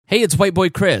Hey, it's White Boy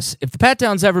Chris. If the Pat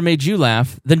Downs ever made you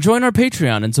laugh, then join our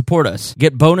Patreon and support us.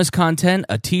 Get bonus content,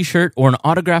 a t-shirt, or an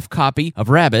autographed copy of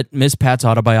Rabbit, Miss Pat's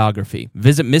autobiography.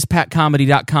 Visit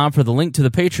MissPatComedy.com for the link to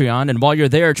the Patreon, and while you're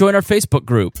there, join our Facebook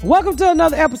group. Welcome to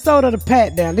another episode of the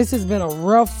Pat Down. This has been a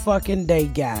rough fucking day,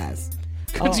 guys.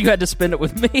 Because you had to spend it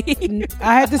with me.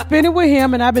 I had to spend it with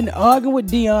him, and I've been arguing with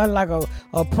Dion like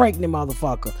a pregnant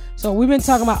motherfucker. So we've been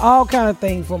talking about all kind of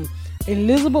things, from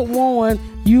Elizabeth Warren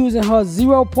using her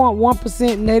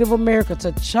 0.1% Native American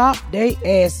to chop their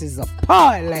asses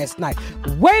apart last night.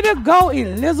 Way to go,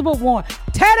 Elizabeth Warren.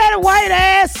 Tear that white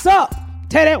ass up.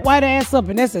 Tear that white ass up.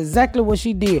 And that's exactly what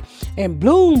she did. And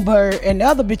Bloomberg and the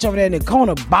other bitch over there in the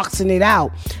corner boxing it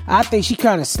out. I think she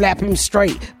kind of slapped him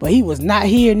straight. But he was not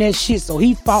hearing that shit, so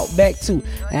he fought back too.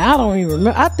 And I don't even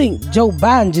remember. I think Joe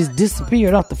Biden just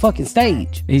disappeared off the fucking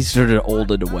stage. He sort of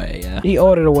ordered away, yeah. He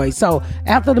ordered away. So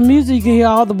after the music, you can hear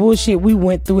all the bullshit we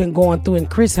went through and going through, and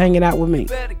Chris hanging out with me.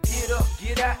 Better get up,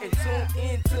 get out, and tune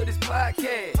into this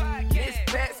podcast. This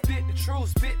Pat spit the truth,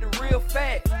 spit the real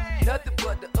fact. Nothing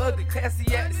but the ugly,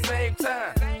 classy at the same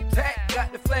time. Pat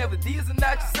got the flavor, these are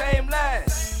not your same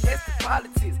lines. That's the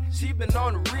politics, she been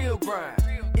on the real grind.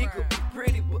 It could be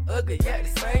pretty but ugly at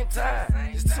the same time.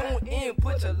 Just tune in,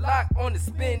 put your lock on the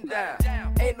spin down.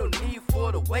 Ain't no need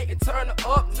for the wait and turn it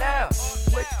up now.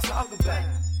 What you talking about?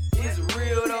 Is it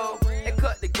real though? And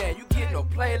cut the game, you get no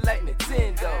play like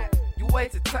Nintendo. You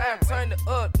wasted time, turn it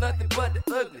up, nothing but the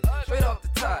ugly. Straight off the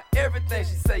top, everything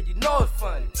she say, you know it's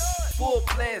funny. Full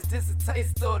blast, this a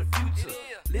taste of the future.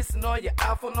 Listen on your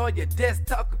iPhone, on your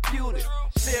desktop computer.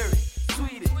 Share it,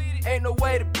 tweet it, ain't no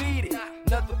way to beat it.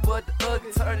 Nothing but the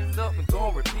ugly, turn it up and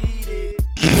gon' repeat it.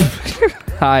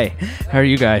 Hi, how are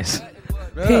you guys?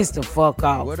 Piss the fuck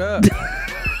off. What up?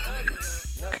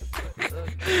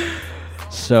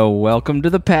 So, welcome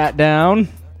to the Pat Down.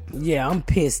 Yeah, I'm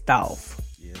pissed off.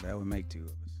 Yeah, that would make two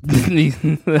of us.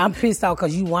 I'm pissed off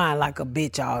because you whine like a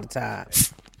bitch all the time.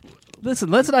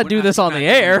 Listen, let's not do this on the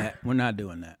air. We're not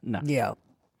doing that. No. Yeah.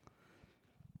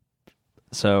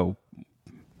 So,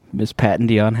 Miss Pat and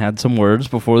Dion had some words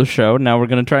before the show. Now we're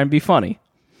going to try and be funny.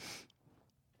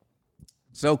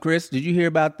 So, Chris, did you hear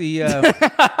about the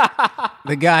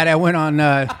the guy that went on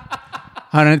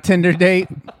a Tinder date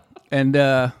and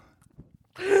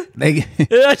they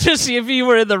Just if you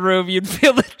were in the room, you'd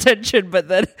feel the tension, but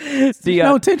then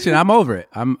no tension. I'm over it.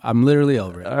 I'm literally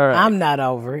over it. All right. I'm not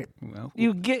over it. Well,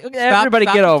 You get everybody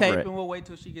stop get the over tape it. and we'll wait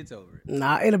till she gets over it.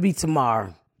 Nah, it'll be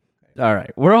tomorrow. All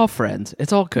right, we're all friends.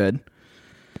 It's all good.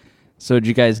 So, did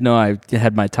you guys know I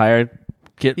had my tire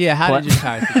get? Yeah, how did your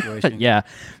tire situation? Yeah,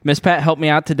 Miss Pat helped me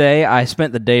out today. I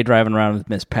spent the day driving around with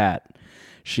Miss Pat.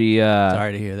 She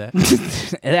Sorry to hear that.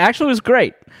 it actually was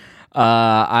great.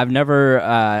 I've never.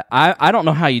 I don't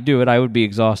know how you do it. I would be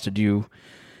exhausted. You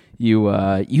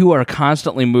are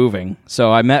constantly moving.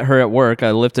 So I met her at work.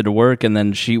 I lifted to work, and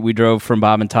then we drove from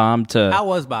Bob and Tom to. How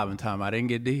was Bob and Tom? I didn't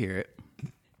get to hear it.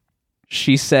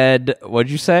 She said,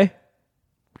 "What'd you say?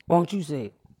 Won't you say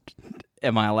it?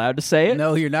 Am I allowed to say it?"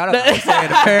 No, you're not allowed to say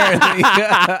it, apparently.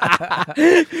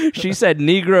 She said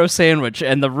Negro sandwich,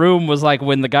 and the room was like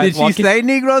when the guys Did she say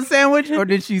Negro sandwich, or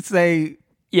did she say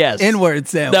yes N-word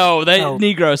sandwich? No, No.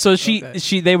 Negro. So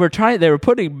they were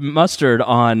putting mustard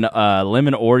on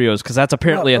lemon Oreos because that's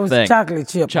apparently No, it a was thing. chocolate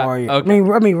chip Oreo. Okay.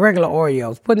 I mean regular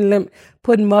Oreos.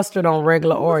 Putting mustard on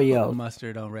regular Oreos.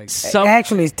 Mustard on regular.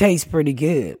 Actually, it tastes pretty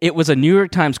good. It was a New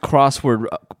York Times crossword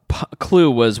clue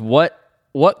was what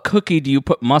cookie do you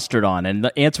put mustard on? And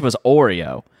the answer was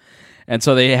Oreo. And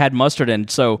so they had mustard in.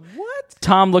 So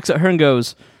Tom looks at her and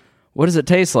goes, "What does it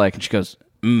taste like?" And she goes,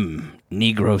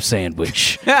 Negro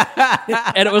sandwich.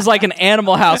 And it was like an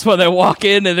Animal House when they walk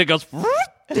in and it goes,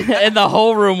 and the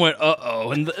whole room went,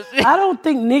 uh-oh. And I don't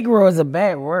think Negro is a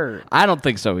bad word. I don't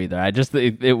think so either. I just,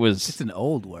 it was. It's an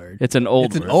old word. It's an old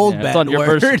It's word. an old Yeah, bad it's on your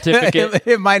word. birth certificate.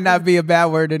 It might not be a bad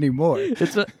word anymore.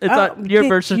 It's on your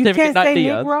birth certificate, You can't not say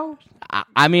Dion's. Negro?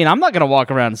 I mean, I'm not going to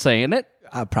walk around saying it.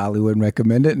 I probably wouldn't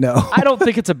recommend it. No, I don't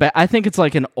think it's a bad. I think it's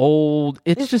like an old.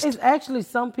 It's actually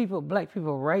some people, black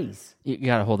people, race. You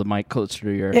got to hold the mic closer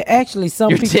to your It actually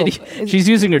some people. titty. She's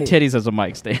using her titties as a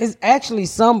mic stand. It's actually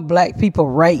some black people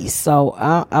race. So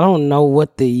I don't know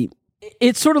what the.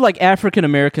 It's sort of like African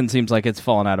American seems like it's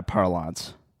fallen out of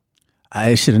parlance.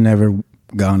 I should have never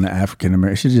gone to African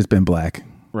American. Should have just been black.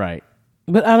 Right.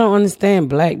 But I don't understand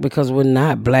black because we're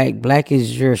not black. Black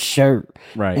is your shirt.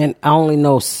 Right. And I only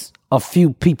know a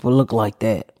few people look like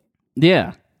that.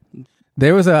 Yeah.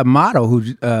 There was a model who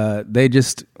they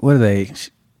just what are they?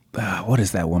 What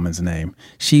is that woman's name?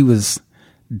 She was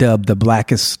dubbed the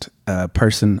blackest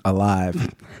person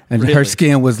alive, and Really? her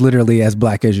skin was literally as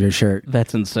black as your shirt.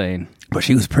 That's insane. But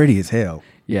she was pretty as hell.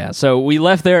 Yeah, so we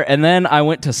left there, and then I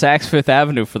went to Saks Fifth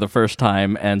Avenue for the first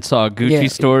time and saw a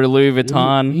Gucci store, Louis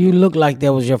Vuitton. You look like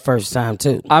that was your first time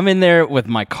too. I'm in there with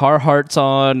my Carhartts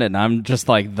on, and I'm just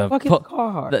like the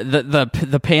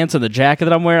pants and the jacket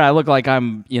that I'm wearing. I look like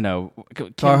I'm,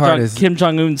 Kim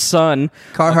Jong Un's son.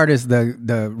 Carhartt is the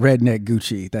redneck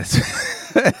Gucci.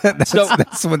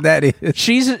 That's what that is.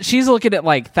 She's looking at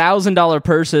like $1,000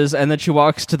 purses, and then she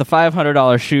walks to the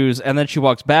 $500 shoes, and then she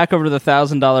walks back over to the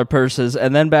 $1,000 purses,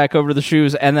 and then back over to the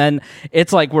shoes, and then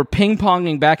it's like we're ping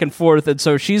ponging back and forth. And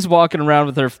so she's walking around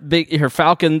with her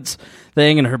Falcons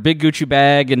thing and her big Gucci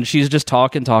bag, and she's just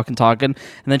talking, and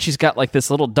then she's got like this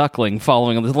little duckling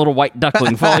following, this little white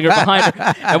duckling following her behind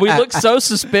her, and we looked so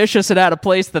suspicious and out of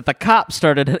place that the cops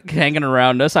started hanging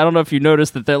around us. I don't know if you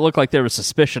noticed that looked like there was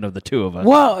suspicion of the two of us.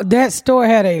 Well, that store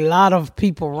had a lot of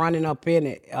people running up in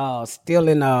it,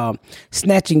 stealing,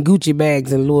 snatching Gucci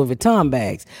bags and Louis Vuitton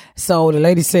bags. So the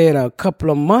lady said a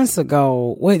couple of months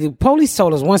ago, the police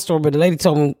told us one story, but the lady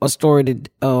told me a story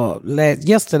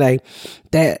yesterday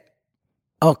that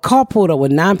a car pulled up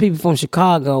with 9 people from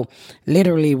Chicago,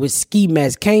 literally with ski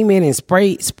masks, came in and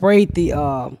sprayed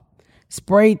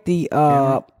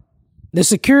the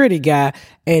security guy,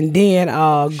 and then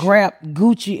grabbed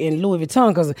Gucci and Louis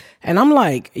Vuitton. And I'm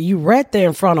like, you right there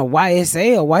in front of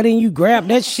YSL. Why didn't you grab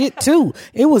that shit too?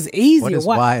 It was easy. What is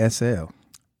YSL?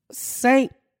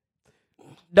 Saint.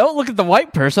 Don't look at the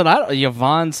white person.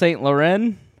 Yvonne Saint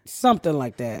Laurent. Something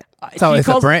like that. So it's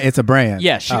a brand.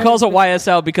 Yeah, she calls it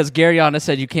YSL because Garyana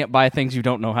said you can't buy things you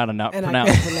don't know how to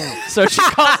pronounce. So she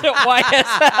calls it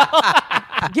YSL.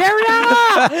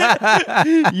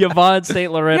 Garyana! Yvonne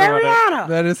Saint Laurent. Garyana!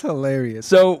 That is hilarious.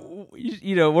 So,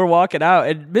 we're walking out,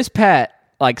 and Miss Pat,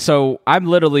 I've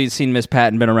literally seen Miss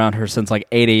Pat and been around her since 8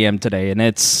 a.m. today, and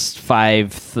it's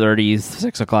 5:30,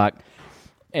 6 o'clock.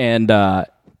 And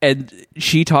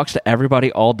she talks to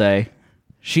everybody all day.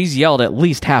 She's yelled at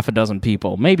least half a dozen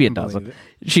people, maybe a dozen.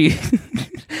 She's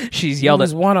yelled at. I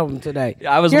was one of them today.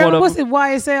 I was one of. What's it?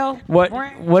 YSL.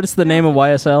 What's the name of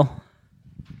YSL?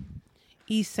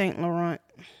 Yves Saint Laurent.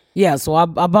 Yeah, so I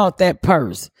bought that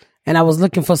purse, and I was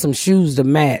looking for some shoes to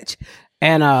match,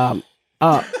 and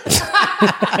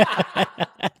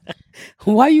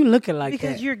why are you looking like that?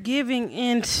 Because you're giving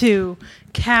into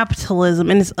capitalism,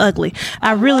 and it's ugly.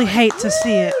 I really hate to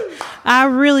see it. I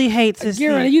really hate to see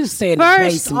it. You say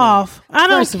First off, I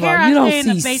don't care. You don't stay in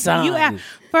the see basement. signs.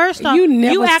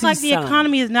 You act like the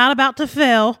economy is not about to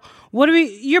fail.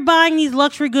 You're buying these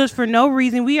luxury goods for no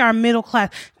reason. We are middle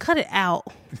class. Cut it out.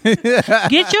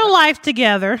 Get your life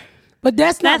together. But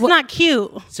that's not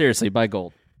cute. Seriously, buy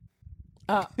gold.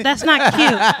 That's not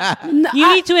cute.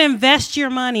 You need to invest your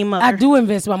money, mother. I do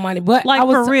invest my money, but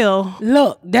for real.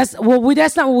 Look, that's not what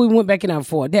we went back in there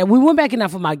for. That we went back in there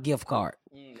for my gift card.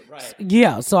 Right.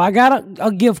 Yeah, so I got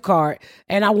a gift card,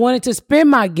 and I wanted to spend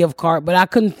my gift card, but I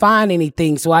couldn't find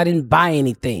anything, so I didn't buy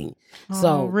anything.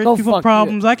 So rich people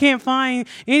problems. I can't find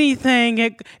anything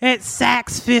at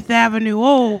Saks Fifth Avenue.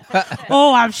 Oh,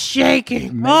 I'm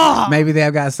shaking. Maybe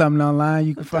they've got something online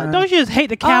you can find. Don't you just hate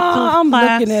the capitalist class? I'm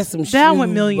looking at some down shoes, with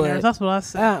millionaires. That's what I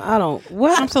say. I don't.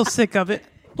 What? I'm so sick of it.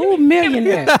 Who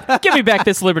millionaire? Give me back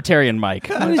this libertarian mic.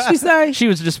 What did she say? She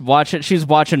was just watching. She's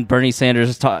watching Bernie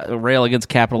Sanders rail against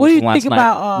capitalism last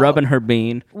night, rubbing her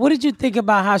bean. What did you think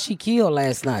about how she killed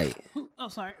last night? Oh,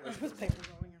 sorry.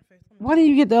 Why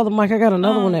didn't you get the other mic? I got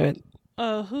another one of it.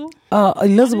 Who?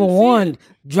 Elizabeth Warren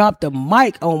dropped the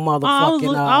mic on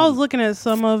motherfucking. I was looking at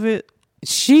some of it.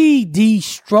 She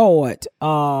destroyed.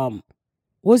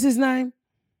 What's his name?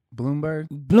 Bloomberg.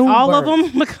 All of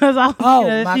them, because I.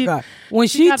 Oh my God! When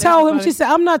she told him, she said,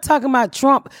 "I'm not talking about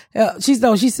Trump." She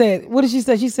said, "What did she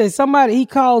say?" She said, "Somebody he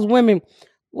calls women."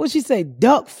 What did she say?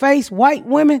 Duck face white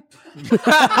women.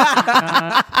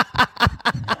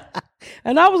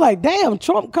 And I was like, damn,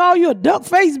 Trump called you a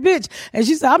duck-faced bitch. And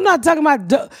she said, I'm not talking about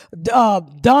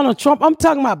Donald Trump. I'm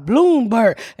talking about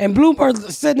Bloomberg. And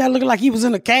Bloomberg sitting there looking like he was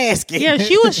in a casket. Yeah,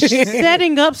 she was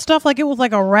setting up stuff like it was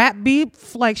like a rap beat.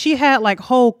 Like she had like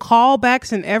whole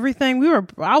callbacks and everything.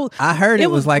 I heard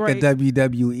it was like great. a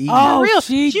WWE. Oh, real.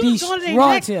 She destroyed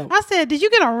him. I said, did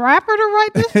you get a rapper to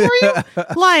write this for you?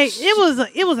 Like it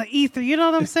was an ether. You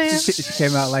know what I'm saying? She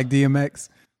came out like DMX.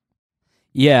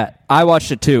 Yeah, I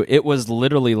watched it too. It was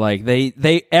literally like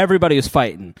everybody was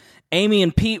fighting. Amy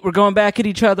and Pete were going back at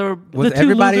each other. Was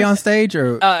everybody on stage,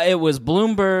 or it was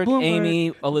Bloomberg,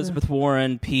 Amy, Elizabeth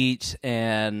Warren, Pete,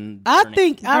 and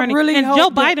Bernie. Joe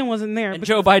Biden wasn't there. And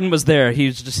Joe Biden was there. He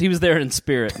was there in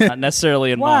spirit, not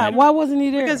necessarily in mind. Why wasn't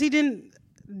he there? Because he didn't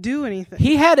do anything.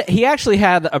 He actually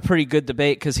had a pretty good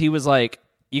debate because he was like,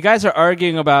 You guys are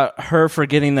arguing about her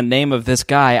forgetting the name of this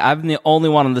guy. I'm the only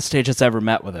one on the stage that's ever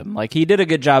met with him. Like, he did a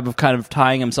good job of kind of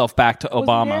tying himself back to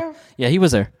Obama. he Yeah, he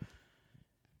was there.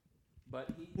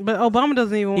 But Obama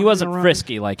doesn't even. He wasn't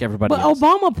frisky like everybody But else.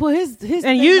 Obama put his and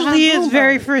thing usually he behind is Bloomberg.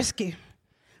 very frisky.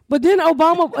 But then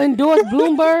Obama endorsed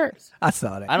Bloomberg. I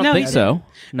saw that. I don't No, think he so.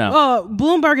 No.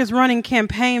 Bloomberg is running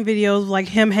campaign videos like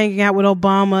him hanging out with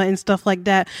Obama and stuff like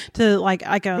that to like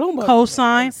a Bloomberg.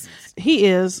 co-sign. He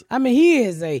is. I mean, he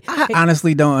is a. I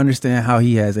honestly don't understand how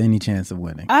he has any chance of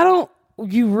winning. I don't.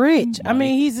 You rich? I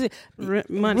mean, he's a,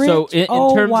 Money. rich, So in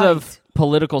old terms white. of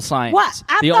political science, What?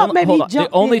 I the thought only, maybe hold he on,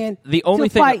 jumped the only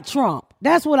to thing fight Trump.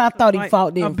 That's what I thought he Like,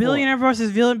 fought in a billionaire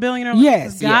versus billionaire. Yes,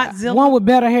 versus yeah. Godzilla. One with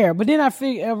better hair. But then I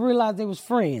realized they was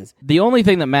friends. the only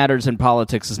thing that matters in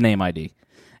politics is name ID.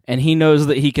 And he knows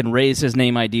that he can raise his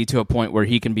name ID to a point where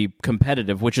he can be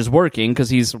competitive, which is working because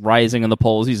he's rising in the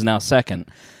polls. He's now second.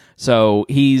 So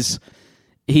he's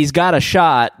got a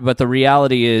shot, but the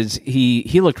reality is he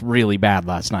looked really bad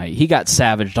last night. He got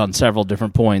savaged on several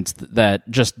different points that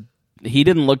just he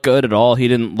didn't look good at all. He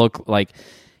didn't look like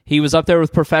he was up there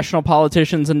with professional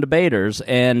politicians and debaters,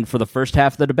 and for the first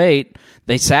half of the debate,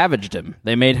 they savaged him.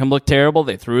 They made him look terrible.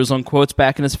 They threw his own quotes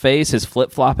back in his face, his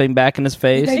flip-flopping back in his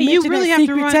face. They And you mentioned really that have to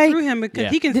secret run tape. through him because Yeah.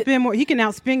 he can spend more. He can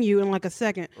outspin you in like a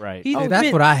second. Right. He's Oh, That's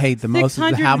spent what I hate the most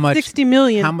is how much $660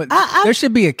 million. How much there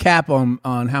should be a cap on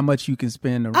how much you can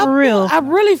spend. For real. I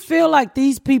really feel like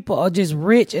these people are just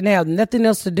rich and they have nothing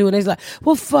else to do. And they're like,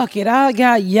 well, fuck it. I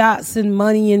got yachts and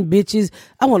money and bitches.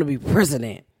 I want to be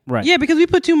president. Right. Yeah, because we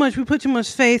put too much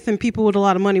faith in people with a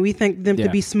lot of money. We think them Yeah.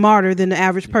 to be smarter than the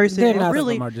average person. They're And not.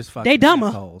 really, Some are just fucking they dumber.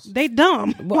 assholes. They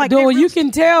dumb. Like Though they you real-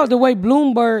 can tell the way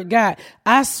Bloomberg got,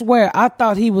 I swear, I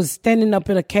thought he was standing up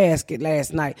in a casket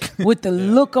last night with the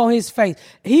look on his face.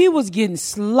 He was getting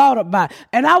slaughtered by,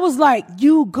 and I was like,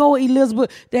 you go,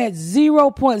 Elizabeth, that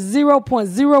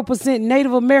 0.0%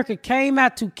 Native American came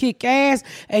out to kick ass,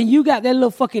 and you got that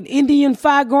little fucking Indian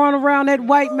fire going around that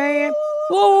white man.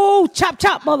 Whoa, chop,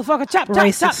 chop, motherfucker, chop, chop,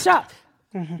 Racist. chop, chop.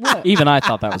 What? Even I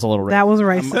thought that was a little racist. That was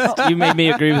racist. You made me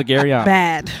agree with Gary on.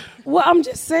 Bad. Well, I'm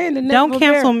just saying the Native Don't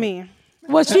cancel American- me.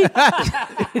 Well, she.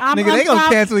 Nigga, they gonna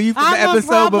cancel you from the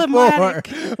episode before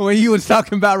when you was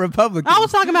talking about Republicans. I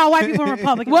was talking about white people and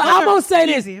Republicans. Well, Those I'm are gonna say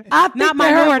this. easy. I think Not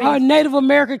that her minorities. Native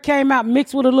American came out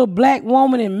mixed with a little black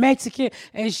woman and Mexican,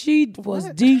 and she was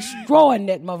destroying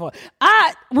that motherfucker.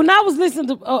 When I was listening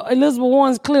to Elizabeth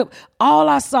Warren's clip, all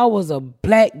I saw was a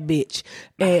black bitch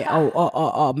and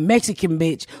a Mexican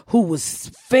bitch who was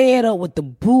fed up with the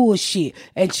bullshit,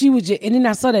 and she was just. And then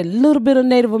I saw that little bit of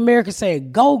Native American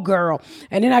saying "Go girl,"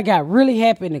 and then I got really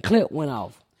happy, and the clip went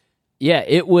off. Yeah,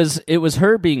 it was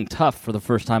her being tough for the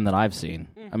first time that I've seen.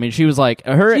 I mean, she was like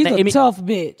her She's and a Amy, tough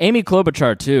bitch. Amy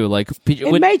Klobuchar too. Like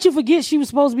It made you forget she was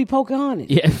supposed to be Pocahontas.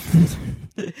 yeah.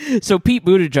 So Pete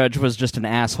Buttigieg was just an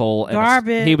asshole. And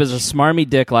Garbage. He was a smarmy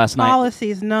dick last night,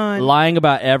 Policies, none. lying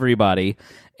about everybody.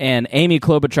 And Amy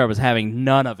Klobuchar was having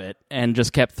none of it and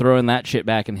just kept throwing that shit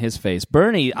back in his face.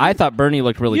 Bernie, I thought Bernie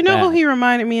looked really You know bad. who he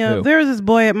reminded me of? Who? There was this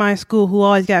boy at my school who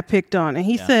always got picked on, and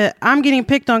he said, "I'm getting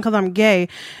picked on because I'm gay,"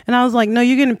 and I was like, "No,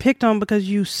 you're getting picked on because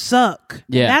you suck."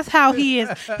 Yeah. That's how he is.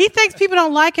 He thinks people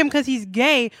don't like him because he's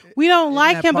gay. We don't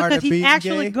like that him part because of he's being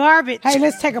actually gay? garbage. Hey,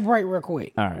 let's take a break real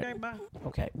quick. All right.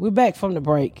 Okay, we're back from the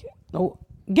break. No,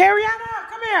 Garyana,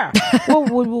 come here.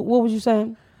 what was you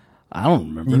saying? I don't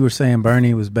remember. You were saying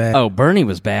Bernie was bad. Oh, Bernie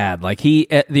was bad. Like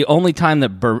the only time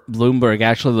that Bloomberg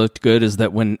actually looked good is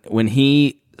that when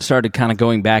he started kind of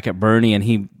going back at Bernie and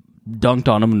he dunked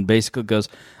on him and basically goes,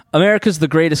 "America's the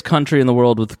greatest country in the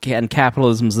world and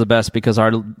capitalism's the best because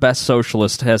our best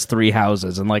socialist has 3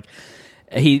 houses." And like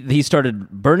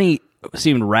Bernie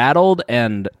seemed rattled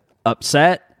and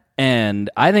upset. And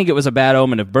I think it was a bad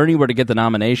omen. If Bernie were to get the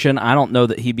nomination, I don't know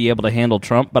that he'd be able to handle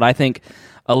Trump, but I think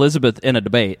Elizabeth in a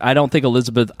debate. I think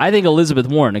Elizabeth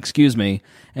Warren,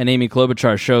 and Amy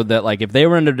Klobuchar showed that like if they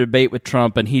were in a debate with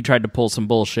Trump and he tried to pull some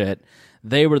bullshit,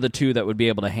 they were the two that would be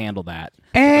able to handle that.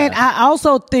 And I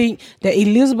also think that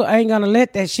Elizabeth ain't gonna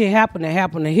let that shit happen to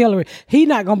Hillary. He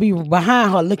not gonna be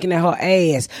behind her looking at her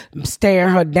ass,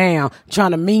 staring her down,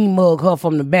 trying to mean mug her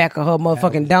from the back of her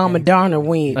motherfucking Dumb and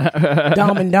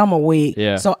Dumber wig.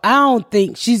 Yeah. So I don't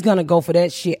think she's gonna go for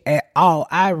that shit at all.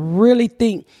 I really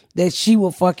think that she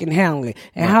will fucking handle it.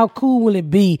 And how cool will it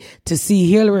be to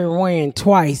see Hillary win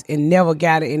twice and never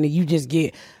got it, and then you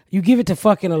give it to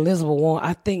fucking Elizabeth Warren?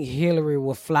 I think Hillary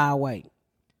will fly away.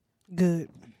 Good.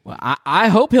 Well, I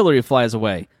hope Hillary flies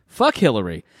away. Fuck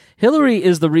Hillary. Hillary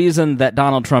is the reason that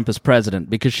Donald Trump is president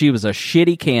because she was a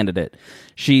shitty candidate.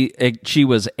 She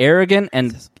was arrogant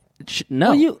and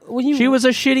No, When you- she was a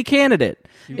shitty candidate.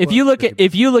 If you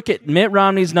look at Mitt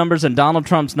Romney's numbers and Donald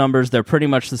Trump's numbers, they're pretty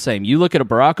much the same. You look at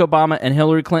Barack Obama and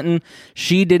Hillary Clinton,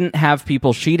 she didn't have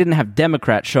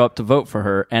Democrats show up to vote for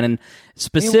her, and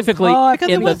specifically Because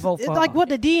in it's like what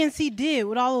the DNC did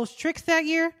with all those tricks that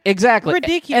year. exactly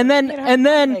Ridiculous. And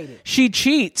then she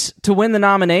cheats to win the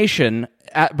nomination.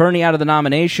 Bernie out of the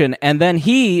nomination, and then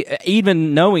he,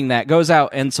 even knowing that, goes out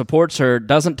and supports her,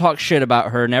 doesn't talk shit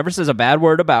about her, never says a bad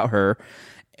word about her,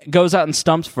 goes out and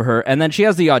stumps for her, and then she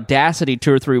has the audacity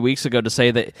 2 or 3 weeks ago to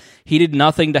say that he did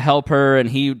nothing to help her and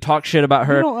he talked shit about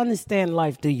her. You don't understand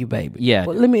life, do you, baby? Yeah.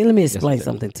 Well, let me explain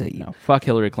something to you. No, fuck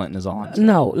Hillary Clinton is all I'm saying.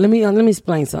 No, let me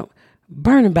explain something.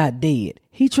 Bernie about dead.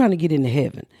 He trying to get into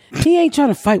heaven. He ain't trying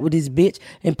to fight with this bitch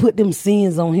and put them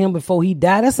sins on him before he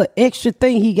die. That's an extra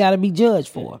thing he got to be judged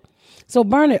for. So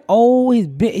Bernie,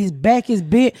 his back is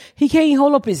bent. He can't even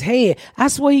hold up his head. I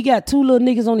swear he got 2 little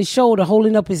niggas on his shoulder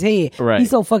holding up his head. Right. He's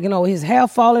so fucking old. His hair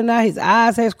falling out. His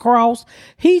eyes has crossed.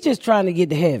 He just trying to get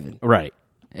to heaven. Right.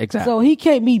 Exactly. So he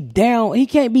can't be down. He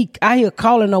can't be out here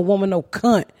calling a woman no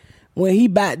cunt when he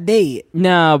about dead.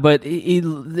 No, but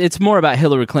it's more about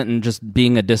Hillary Clinton just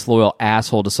being a disloyal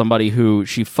asshole to somebody who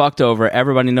she fucked over.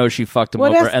 Everybody knows she fucked him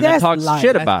over, and then talks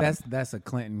shit about him. That's a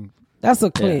Clinton. That's a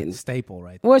Clinton staple,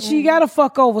 right there. Well, she got to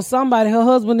fuck over somebody. Her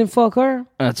husband didn't fuck her.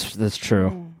 That's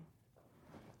true.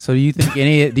 So do you think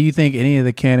any of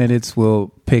the candidates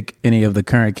will pick any of the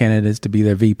current candidates to be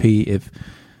their VP? If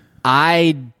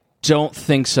I don't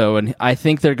think so, and I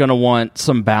think they're going to want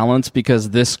some balance because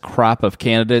this crop of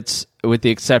candidates, with the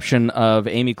exception of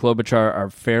Amy Klobuchar, are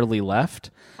fairly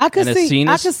left. I can see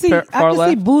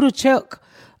Buddhachuck.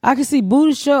 I can see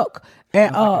Buddhachuck.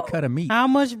 And cut a meat. How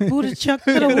much Buddhachuck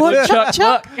could a woodchuck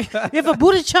chuck? If a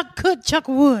Buddhachuck could, Chuck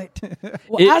would.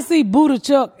 I see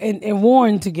Buddhachuck and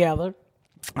Warren together.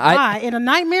 Why? In a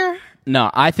nightmare?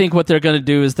 No, I think what they're going to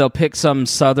do is they'll pick some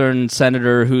Southern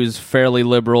senator who's fairly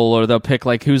liberal, or they'll pick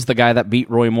like who's the guy that beat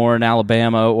Roy Moore in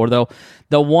Alabama, or they'll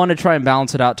want to try and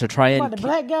balance it out to try and the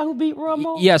black guy who beat Roy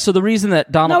Moore? Yeah, so the reason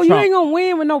that Donald Trump... No, you ain't gonna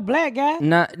win with no black guy.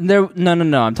 No.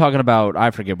 I'm talking about,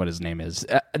 I forget what his name is.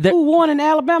 Who won in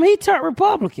Alabama? He turned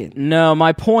Republican. No,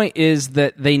 my point is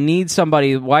that they need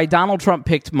somebody. Why Donald Trump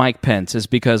picked Mike Pence is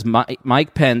because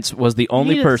Mike Pence was the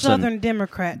only you need person. A Southern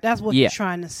Democrat. That's what you're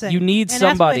trying to say. You need and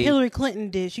somebody. That's what Hillary Clinton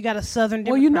did. She got a Southern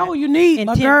Democrat. Well, you know what you need,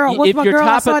 my girl. What's my girl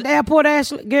I saw at the airport,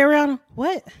 Ashley Gariana?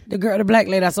 What? The black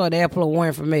lady I saw at the airport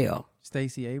wearing for mail.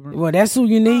 Stacey Abrams. Well, that's who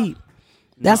you need.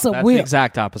 That's the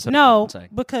exact opposite. No, of what I'm saying.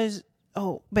 because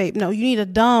babe, no, you need a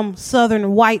dumb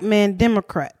Southern white man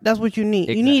Democrat. That's what you need.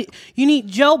 Exactly. You need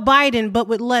Joe Biden, but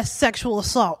with less sexual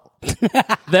assault.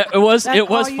 It was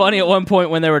funny at one point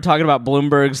when they were talking about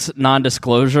Bloomberg's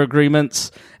non-disclosure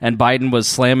agreements, and Biden was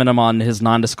slamming him on his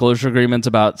non-disclosure agreements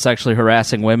about sexually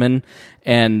harassing women,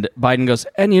 and Biden goes,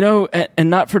 and and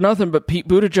not for nothing, but Pete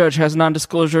Buttigieg has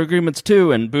non-disclosure agreements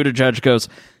too, and Buttigieg goes,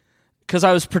 because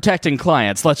I was protecting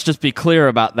clients. Let's just be clear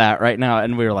about that right now.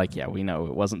 And we were like, yeah, we know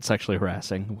it wasn't sexually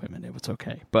harassing women. It was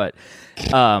okay. But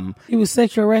he was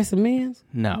sexually harassing men?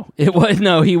 No. It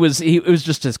was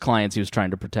just his clients he was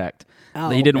trying to protect.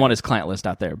 He didn't want his client list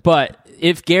out there. But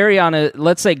if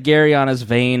let's say Garyana's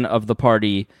vein of the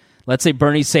party, let's say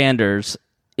Bernie Sanders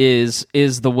is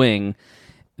the wing,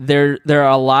 there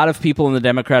are a lot of people in the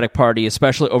Democratic Party,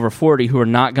 especially over 40, who are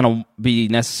not going to be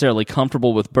necessarily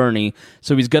comfortable with Bernie.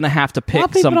 So he's going to have to pick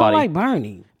somebody. Why people don't like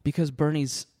Bernie? Because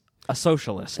Bernie's a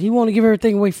socialist. He want to give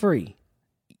everything away free.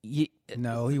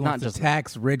 No, he wants to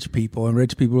tax rich people, and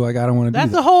rich people are like, I don't want to do that.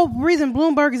 That's the whole reason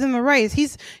Bloomberg is in the race.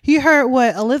 He heard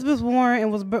what Elizabeth Warren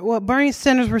and what Bernie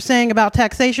Sanders were saying about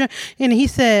taxation, and he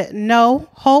said, no,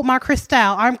 hold my crystal,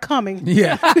 I'm coming.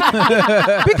 Yeah.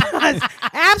 Because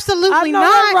absolutely I know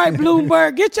not. That's right,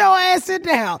 Bloomberg. Get your ass sit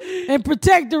down and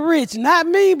protect the rich. Not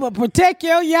me, but protect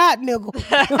your yacht,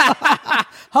 nigga.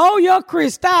 Hold your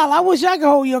crystal. I wish I could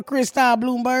hold your crystal,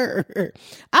 Bloomberg.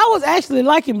 I was actually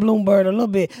liking Bloomberg a little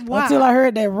bit. Why? Until I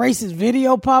heard that racist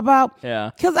video pop out.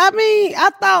 Yeah. Because, I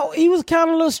thought he was kind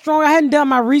of a little strong. I hadn't done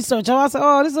my research. I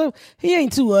said, he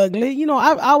ain't too ugly.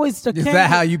 I always... Is that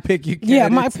how you pick your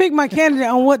candidates? Yeah, I pick my candidate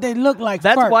on what they look like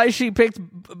That's first. why she picked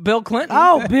Bill Clinton.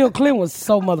 Oh, Bill Clinton was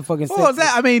so motherfucking sexy. What was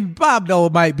that? I mean, Bob Dole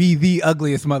might be the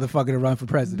ugliest motherfucker to run for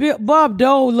president. Bob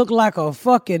Dole looked like a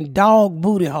fucking dog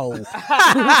booty hole.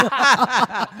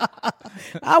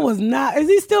 I was not. Is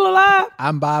he still alive?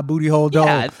 I'm Bob Booty Hole Dole.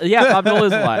 Yeah, Bob Dole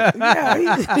is alive.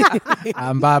 Yeah.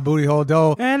 I'm Bob Booty Hole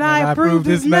Dole. And I approve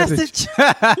this message.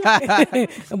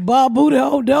 Bob Booty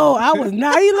Hole Dog. I was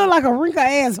not. He looked like a wrinkled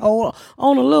asshole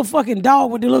on a little fucking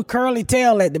dog with the little curly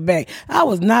tail at the back. I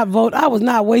was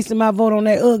not wasting my vote on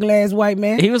that ugly ass white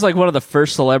man. He was like one of the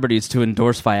first celebrities to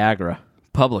endorse Viagra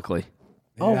publicly.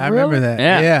 Oh, I remember really? that.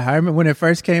 Yeah. I remember when it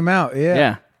first came out.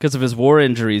 Yeah, because of his war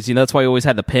injuries. You know, that's why he always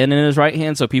had the pen in his right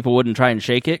hand so people wouldn't try and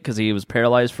shake it because he was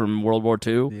paralyzed from World War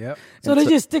II. Yep. So they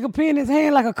just stick a pen in his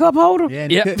hand like a cup holder? Yeah,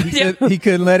 and Yep. he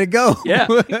couldn't let it go. Yeah.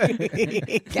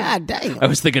 God damn. I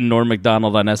was thinking Norm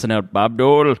Macdonald on SNL, Bob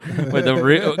Dole. With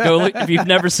the if you've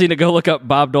never seen it, go look up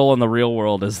Bob Dole in the real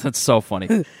world. That's so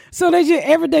funny. So they just,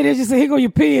 every day they just say, here go your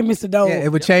pen, Mr. Dole. Yeah,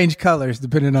 it would change colors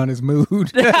depending on his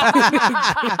mood.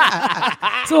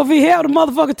 So if he held the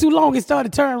motherfucker too long, it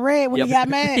started turning red when he got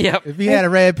mad. Yep. If he had a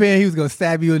red pen, he was going to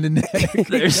stab you in the neck.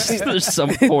 There's some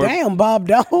poor Damn, Bob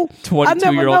Dole.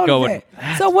 22-year-old going,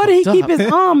 that. So where did he keep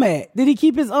his arm at? Did he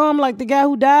keep his arm like the guy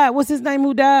who died? What's his name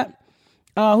who died?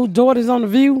 Whose daughter's on The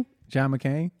View? John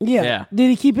McCain? Yeah. Did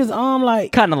he keep his arm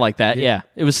like... kind of like that. Yeah.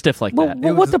 It was stiff like that.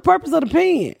 But what's the purpose of the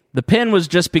pen? The pen was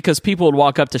just because people would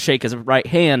walk up to shake his right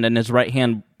hand, and his right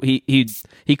hand, he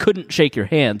couldn't shake your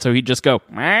hand, so he'd just go,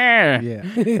 "Meh."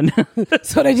 Yeah.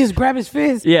 So they just grab his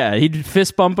fist? Yeah, he'd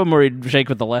fist bump him or he'd shake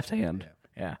with the left hand.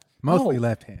 Yeah. Mostly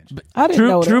left hand. I didn't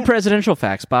know True that. presidential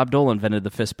facts. Bob Dole invented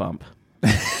the fist bump.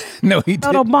 No, he I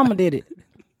thought didn't. Obama did it.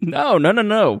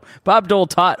 No. Bob Dole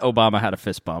taught Obama how to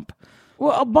fist bump.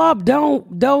 Well, Bob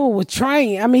Dole was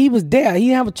trained. I mean, he was there. He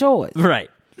didn't have a choice. Right.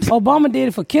 Obama did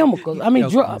it for chemicals. I mean,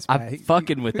 drugs. I'm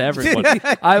fucking with everyone.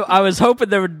 I was hoping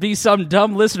there would be some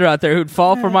dumb listener out there who'd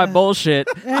fall for my bullshit.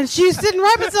 And she's sitting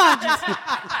right beside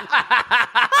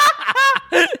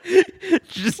you.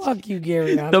 Just Fuck you,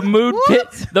 Gary.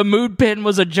 the mood pin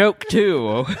was a joke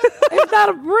too. It's not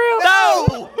a real.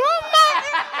 No.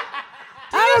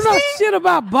 I don't know shit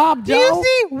about Bob Do you Dole.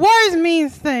 see? Words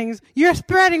means things. You're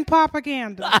spreading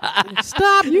propaganda.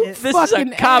 Stop You it. This is a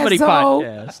fucking comedy asshole.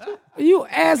 podcast. You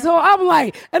asshole. I'm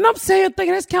like, and I'm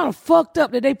thinking that's kind of fucked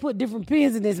up that they put different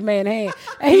pins in this man's hand.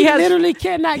 And he literally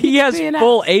cannot get He has the pin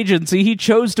full out. agency. He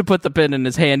chose to put the pen in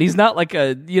his hand. He's not like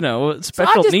a, So I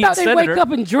special just needs thought they senator. wake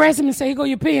up and dress him and say, here go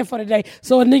your pen for the day,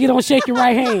 so a nigga don't shake your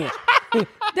right hand.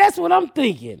 That's what I'm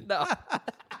thinking. No.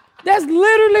 That's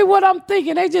literally what I'm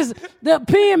thinking. The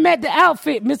pen met the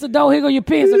outfit. Mr. Doe, here go your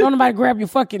pen, so don't nobody grab your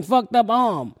fucking fucked up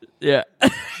arm. Yeah.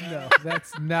 No,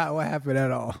 that's not what happened at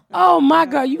all. Oh my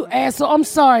God, you asshole. I'm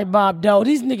sorry, Bob Doe.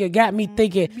 This nigga got me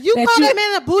thinking You that call that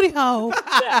man a booty hole.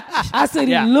 I said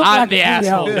he Yeah, looked I'm like the a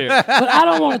asshole asshole. here. But I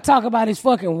don't want to talk about his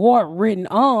fucking wart-ridden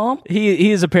arm.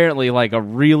 He is apparently like a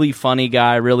really funny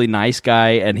guy, really nice guy,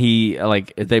 and he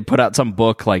they put out some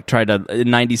book in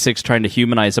 '96 trying to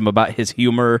humanize him about his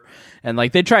humor, and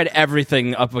they tried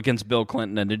everything up against Bill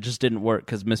Clinton, and it just didn't work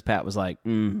because Miss Pat was like,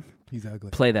 He's ugly.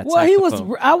 play that. Well, saxophone.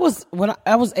 when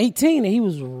I was 18 and he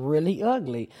was really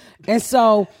ugly. And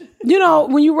so,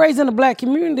 when you raise in a black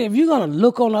community, if you're going to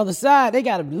look on the other side, they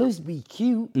got to at least be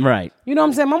cute. Right. You know what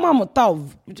I'm saying? My mama thought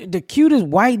the cutest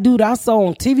white dude I saw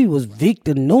on TV was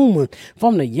Victor Newman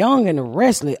from The Young and the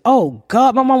Restless. Oh,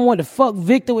 God, my mama wanted to fuck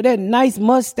Victor with that nice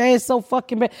mustache so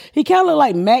fucking bad. He kind of looked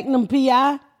like Magnum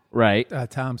P.I. Right.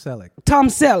 Tom Selleck. Tom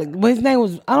Selleck, but his name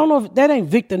was, I don't know if that ain't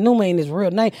Victor Newman ain't his real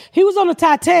name. He was on the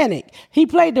Titanic. He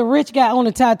played the rich guy on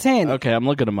the Titanic. Okay, I'm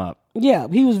looking him up. Yeah,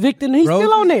 he was Victor. He's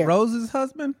still on there. Rose's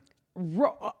husband?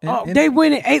 They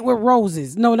went and ate with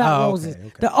Roses. No, not Roses.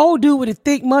 Okay. The old dude with the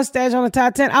thick mustache on the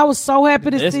Titanic. I was so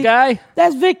happy to see. This guy?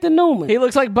 That's Victor Newman. He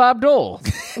looks like Bob Dole.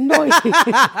 No,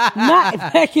 not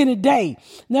back in the day.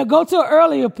 Now go to an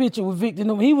earlier picture with Victor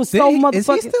Newman. He was so motherfucking. Is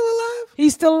he still alive?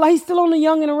 He's still on The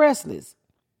Young and the Restless.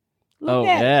 Look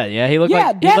at him. yeah. He looked Yeah,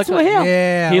 like. that's with him.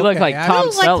 Yeah. He looked okay. like I- Tom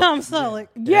Looks like Selleck. Tom Selleck.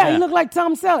 Yeah, he looked like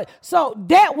Tom Selleck. So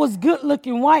that was good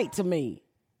looking white to me.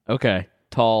 Okay,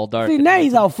 tall, dark. See, now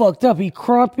he's all fucked up. He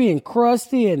crumpy and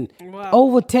crusty and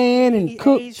over tan and He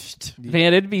cooked. aged.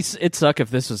 Man, it'd suck if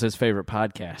this was his favorite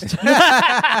podcast.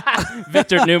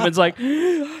 Victor Newman's like,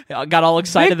 got all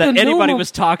excited Victor that anybody Newman-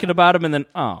 was talking about him, and then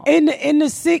In the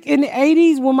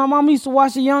 80s, when my mom used to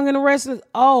watch The Young and the Restless,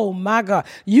 oh my God,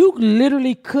 you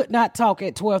literally could not talk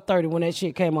at 12:30 when that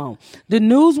shit came on. The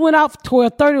news went out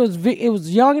 12:30. It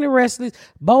was Young and the Restless,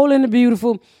 Bold and the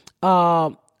Beautiful,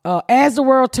 As the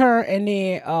World Turned, and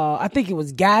then I think it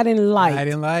was Guiding Light.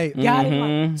 Guiding Light. Guiding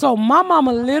Light. So my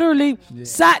mama literally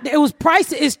sat. It was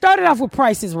Price. It started off with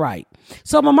Price is Right.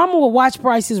 So my mama would watch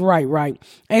Price is Right,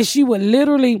 and she would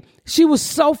literally She was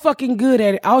so fucking good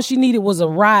at it. All she needed was a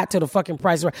ride to the fucking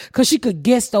Price is Right, because she could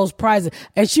guess those prizes.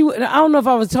 And she would, I don't know if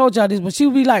I was told y'all this, but she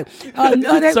would be like,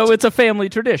 so it's a family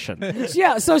tradition.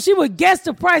 yeah, so she would guess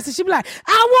the price, and she'd be like,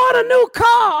 I want a new car,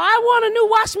 I want a new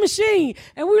washing machine.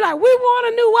 And we like, we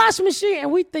want a new washing machine. And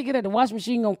we thinking that the washing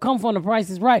machine gonna come from the Price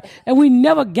is Right. And we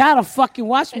never got a fucking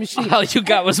washing machine. All you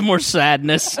got was more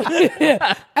sadness.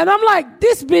 Yeah. And I'm like,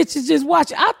 this bitch is just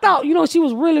watching. I thought, she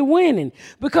was really winning,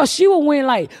 because she would win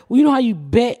like, you know how you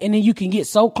bet and then you can get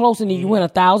so close and then you win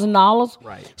 $1,000?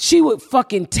 Right. She would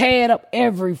fucking tear it up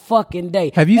every fucking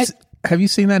day. Have you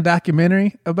seen that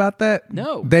documentary about that?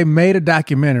 No. They made a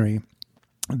documentary.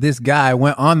 This guy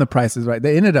went on the Prices Right.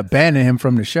 They ended up banning him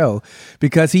from the show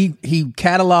because he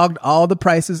cataloged all the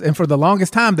prices, and for the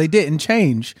longest time they didn't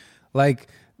change like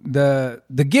the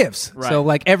gifts. Right. So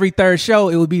like every third show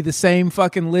it would be the same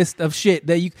fucking list of shit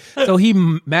that you. So he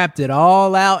mapped it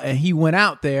all out, and he went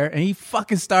out there and he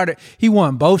fucking started. He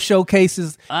won both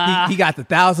showcases. He got the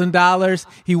 $1,000.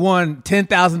 He won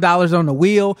 $10,000 on the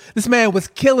wheel. This man was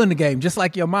killing the game, just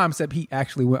like your mom, except he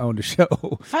actually went on the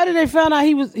show. How did they find out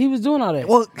he was doing all that?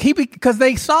 Well, because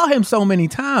they saw him so many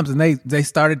times, and they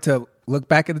started to look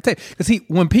back at the tape. Because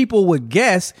when people would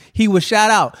guess, he would shout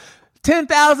out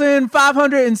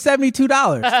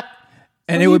 $10,572.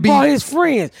 And it would be his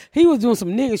friends. He was doing some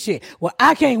nigga shit. Well,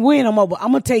 I can't win no more, but I'm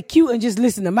gonna take cute and just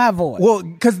listen to my voice. Well,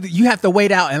 because you have to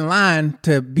wait out in line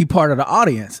to be part of the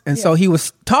audience, and so he would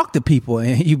talk to people,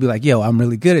 and he'd be like, "Yo, I'm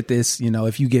really good at this.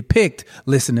 If you get picked,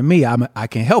 listen to me. I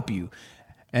can help you."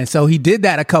 And so he did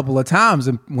that a couple of times,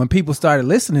 and when people started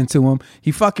listening to him,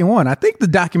 he fucking won. I think the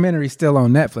documentary's still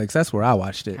on Netflix. That's where I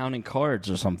watched it. Counting cards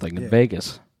or something in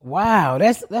Vegas. Wow,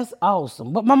 that's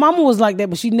awesome. But my mama was like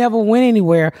that, but she never went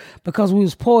anywhere because we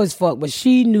was poor as fuck. But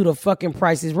she knew the fucking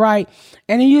Price is Right.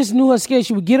 And then you just knew her scared.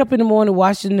 She would get up in the morning,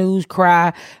 watch the news,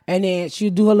 cry, and then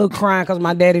she'd do her little crying because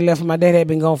my daddy left, and my daddy had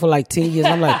been gone for like 10 years.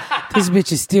 I'm like, this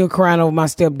bitch is still crying over my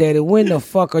stepdaddy. When the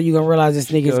fuck are you gonna realize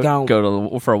this nigga's gone?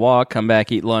 Go for a walk, come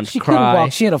back, eat lunch, She cry. couldn't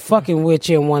walk. She had a fucking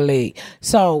wheelchair in one leg.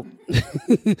 So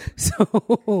that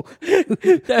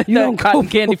cotton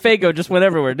candy Faygo just went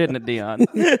everywhere, didn't it, Dion?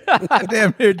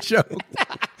 Damn near joke.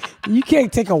 You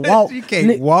can't take a walk. You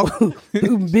can't walk.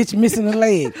 Bitch missing a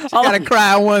leg. You gotta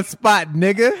cry in one spot,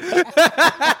 nigga.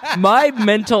 My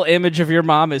mental image of your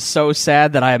mom is so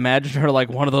sad that I imagine her like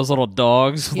one of those little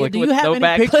dogs. Yeah, like do with you have no any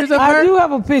back. pictures of her? I do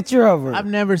have a picture of her. I've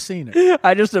never seen her.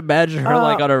 I just imagine her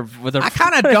like on her with her. I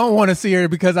kind of don't want to see her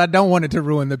because I don't want it to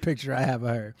ruin the picture I have of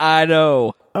her. I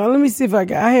know. Let me see if I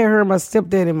had her and my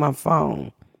stepdad in my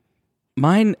phone.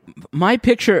 My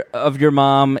picture of your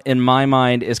mom in my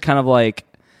mind is kind of like,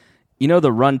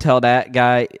 the Run Tell That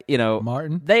guy,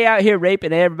 Martin? They out here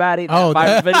raping everybody. Oh,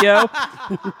 that video.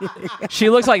 She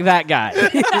looks like that guy.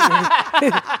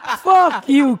 Fuck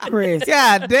you, Chris.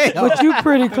 God damn. But you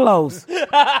pretty close.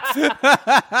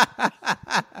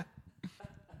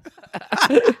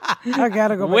 I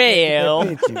gotta go back Well, and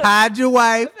get that picture. Hide your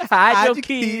wife. Hide your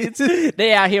kids.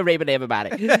 They out here raping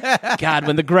everybody. God,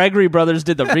 when the Gregory brothers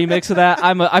did the remix of that,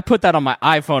 I put that on my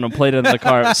iPhone and played it in the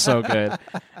car. It was so good.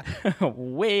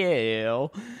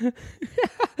 Well,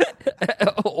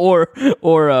 or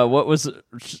what was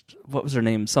her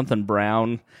name? Something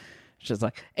Brown. She's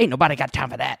like, ain't nobody got time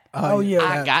for that. Oh, yeah.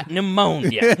 I got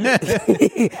pneumonia.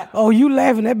 Oh, you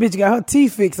laughing. That bitch got her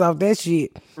teeth fixed off that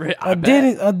shit. A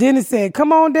dentist said,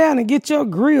 come on down and get your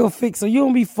grill fixed so you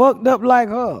don't be fucked up like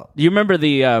her. You remember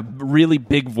the really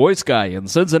big voice guy in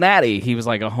Cincinnati? He was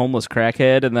like a homeless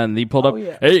crackhead, and then he pulled up,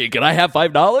 yeah. Hey, can I have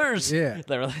 $5? Yeah.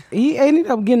 They were like, He ended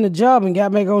up getting a job and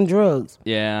got back on drugs.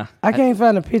 yeah. I can't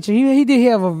find a picture. He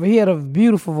had a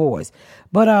beautiful voice.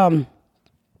 But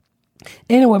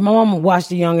anyway, my mama watched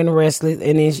The Young and the Restless,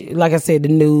 and then like I said, the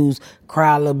news,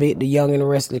 cry a little bit. The Young and the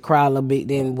Restless, cry a little bit.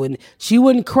 Then she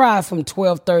wouldn't cry from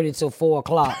 12:30 till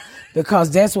 4:00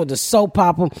 because that's what the soap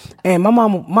opera. And my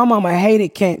mama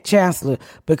hated Kent Chancellor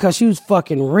because she was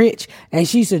fucking rich, and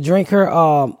she used to drink her.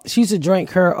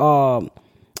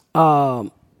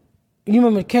 You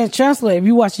remember Kent Chancellor? If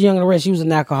you watch The Young and the Restless, she was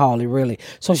an alcoholic, really.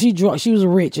 So she was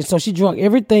rich, and so she drunk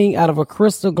everything out of a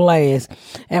crystal glass.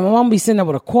 And my mom be sitting there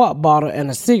with a quart bottle and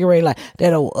a cigarette, like,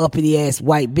 that old uppity ass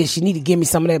white bitch. She need to give me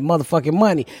some of that motherfucking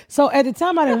money. So at the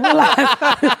time, I didn't realize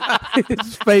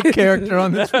This fake character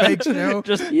on this fake show.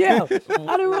 Just I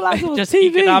didn't realize it was just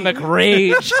TV. economic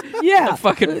rage. Yeah, The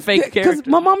fucking fake character. Because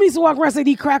my mom used to walk around and say,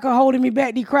 "These cracker holding me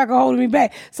back. These cracker holding me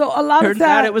back." So a lot Turns of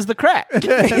times, out it was the crack.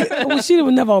 well, she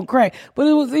was never on crack. back. But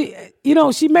it was, you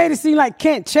know, she made it seem like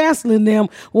Kent Chancellor and them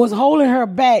was holding her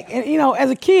back. And, you know, as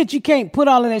a kid, you can't put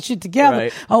all of that shit together.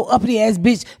 Right. Oh, uppity ass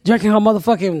bitch drinking her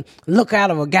motherfucking look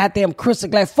out of a goddamn crystal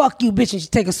glass. Fuck you, bitch. And she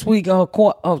take a swig of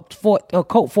her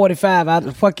Coke 45 out of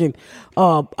the fucking,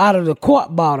 out of the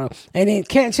quart bottle. And then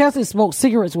Kent Chancellor smoked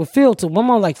cigarettes with filter. My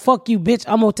mom like, fuck you, bitch.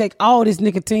 I'm gonna take all this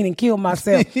nicotine and kill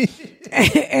myself.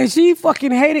 And she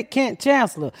fucking hated Kent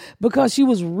Chancellor because she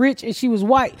was rich and she was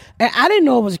white. And I didn't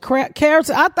know it was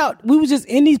character. I thought we was just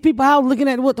in these people's house looking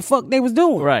at what the fuck they was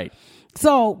doing. Right.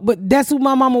 So, but that's what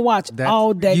my mama watched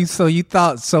all day. So you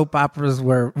thought soap operas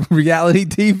were reality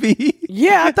TV?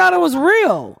 Yeah, I thought it was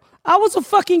real. I was a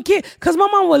fucking kid. Cause my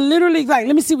mom would literally like,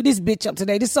 let me see what this bitch up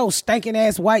today. This old stinking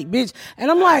ass white bitch.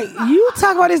 And I'm like, you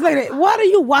talk about this lady. Why do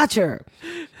you watch her?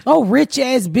 Oh, rich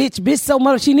ass bitch so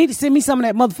much. She need to send me some of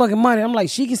that motherfucking money. I'm like,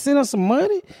 she can send us some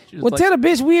money? Well, like, tell the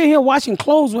bitch we in here washing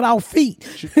clothes with our feet.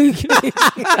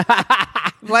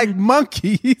 Like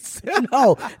monkeys.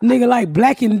 No, nigga, like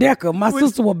Black and Decker. My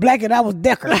sister was Black and I was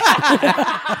Decker.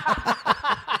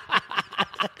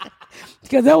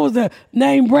 Because that was the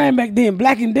name brand back then,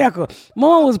 Black and Decker.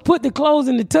 Mom was put the clothes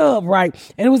in the tub, right?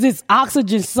 And it was this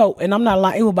oxygen soap. And I'm not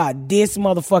lying, it was about this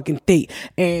motherfucking thick.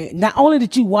 And not only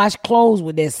did you wash clothes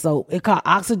with that soap, it called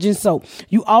oxygen soap.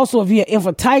 You also, if you had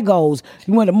infantigos,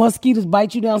 you want the mosquitoes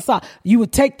bite you down south, you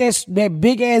would take that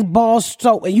big ass ball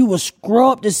soap and you would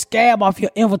scrub the scab off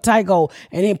your infantigo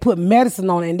and then put medicine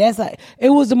on it. And that's like, it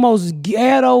was the most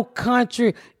ghetto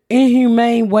country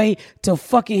inhumane way to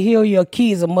fucking heal your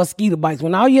kids of mosquito bites.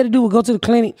 When all you had to do was go to the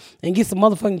clinic and get some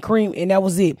motherfucking cream, and that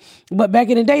was it. But back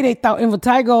in the day, they thought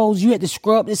infantigos, you had to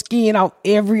scrub the skin off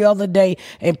every other day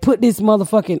and put this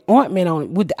motherfucking ointment on it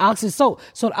with the oxygen soap.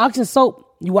 So the oxygen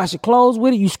soap, you wash your clothes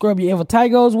with it, you scrub your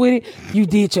infantigos with it, you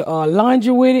did your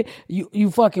laundry with it,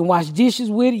 you fucking wash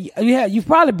dishes with it, you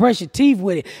probably brush your teeth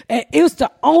with it. And it was the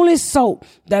only soap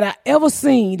that I ever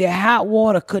seen that hot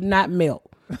water could not melt.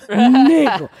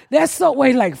 Nigga, that soap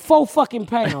weighed like 4 fucking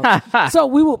pounds. So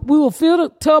we will fill the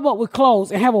tub up with clothes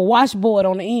and have a washboard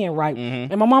on the end, right?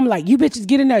 Mm-hmm. And my mom like, you bitches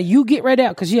get in there, you get right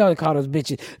out, because she always called us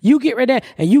bitches. You get right there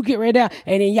and you get right out,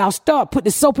 and then y'all put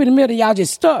the soap in the middle, y'all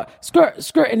just skirt,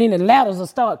 and then the ladders will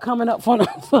start coming up from the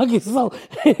fucking soap.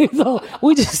 So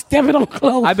we just step it on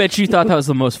clothes. I bet you thought that was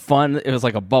the most fun. It was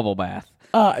like a bubble bath.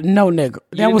 No, nigga.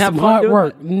 That was some hard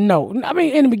work. No. I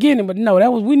mean, in the beginning, but no,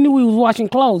 we knew we was washing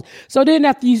clothes. So then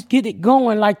after you get it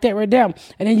going like that right there,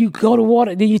 and then you go to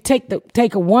water, then you take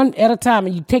a one at a time,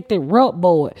 and you take the rub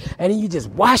board, and then you just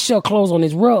wash your clothes on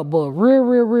this rub board.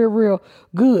 Real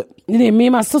good. And then me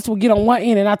and my sister would get on one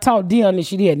end, and I taught Dion this.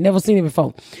 She had never seen it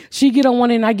before. She get on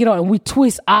one end, and I get on, and we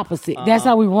twist opposite. That's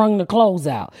how we wrung the clothes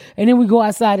out. And then we go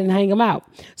outside and hang them out.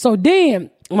 So then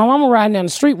my mama riding down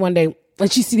the street one day, and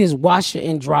she see this washer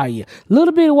and dryer. A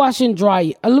little bit of washer and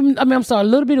dryer. A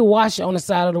little bit of washer on the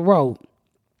side of the road.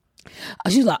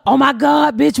 She's like, oh my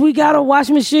God, bitch, we got a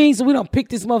washing machine. So we don't pick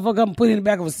this motherfucker up and put it in the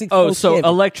back of a 6 Oh, so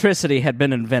electricity had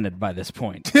been invented by this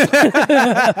point.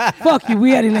 Fuck you, we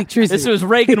had electricity. This was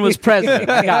Reagan was president.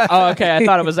 Okay, I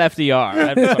thought it was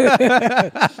FDR.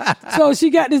 So she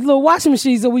got this little washing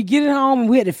machine. So we get it home and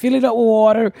we had to fill it up with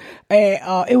water.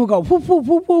 And it would go whoop, whoop,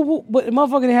 whoop, whoop, whoop, but the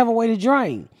motherfucker didn't have a way to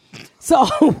drain. So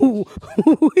at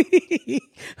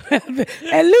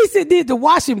least it did the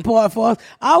washing part for us.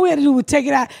 All we had to do was take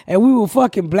it out, and we were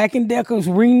fucking Black and Deckers,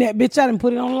 wring that bitch out and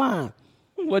put it online.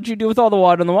 What'd you do with all the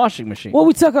water in the washing machine? Well,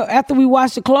 we took her after we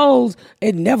washed the clothes.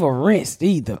 It never rinsed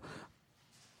either.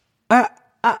 I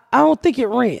don't think it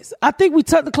rinsed. I think we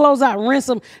took the clothes out, rinse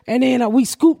them, and then we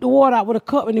scooped the water out with a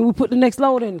cup, and then we put the next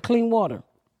load in clean water.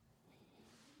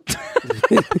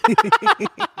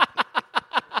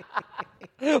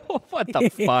 What the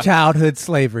fuck? Childhood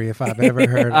slavery, if I've ever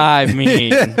heard. I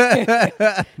mean,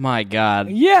 my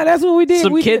God. Yeah, that's what we did.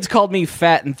 Some kids called me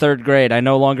fat in 3rd grade. I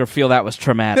no longer feel that was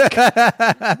traumatic.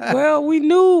 Well, we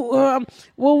knew.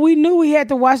 We knew we had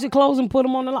to wash the clothes and put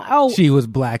them on the line. Oh, she was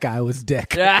Black, I was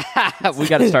Decker. We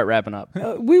got to start wrapping up.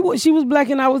 She was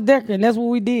Black and I was Decker, and that's what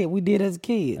we did. We did as a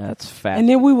kid. That's fat. And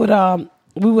then we would I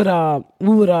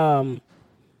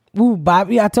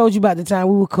told you about the time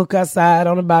we would cook outside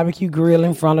on a barbecue grill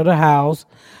in front of the house.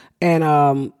 And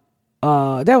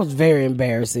that was very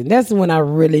embarrassing. That's when I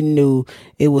really knew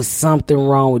it was something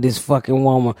wrong with this fucking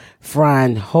woman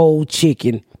frying whole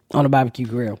chicken on a barbecue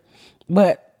grill.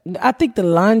 But I think the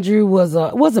laundry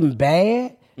wasn't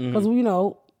bad, because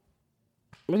you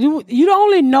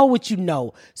only know what you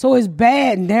know. So it's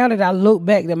bad now that I look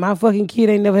back that my fucking kid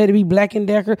ain't never had to be Black and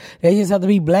Decker. They just have to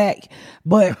be Black.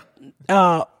 But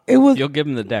It was. You'll give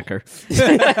him the Decker.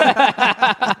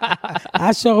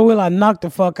 I sure will. I knocked the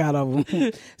fuck out of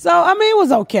him. So I mean, it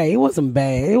was okay. It wasn't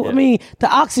bad. I mean, the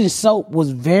oxygen soap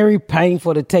was very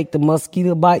painful to take the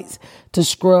mosquito bites to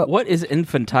scrub. What is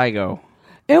infantigo?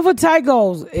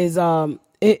 Infantigo is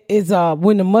it is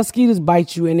when the mosquitoes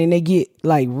bite you and then they get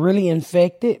like really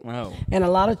infected. Oh. And a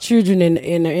lot of children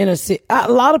in the inner city,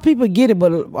 a lot of people get it,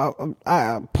 but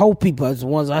poor people is the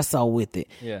ones I saw with it.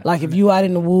 Yeah. Like if you out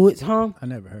in the woods, huh? I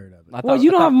never heard of it. Well,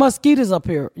 you don't have mosquitoes up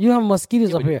here. You have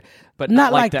mosquitoes up here, but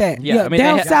not like that. Yeah, I mean,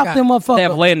 down south, them motherfuckers. They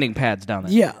have landing pads down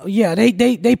there. Yeah.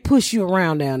 They push you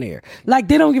around down there. Like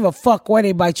they don't give a fuck where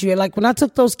they bite you. Like when I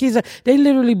took those kids, they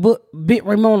literally bit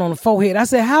Ramon on the forehead. I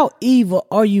said, "How evil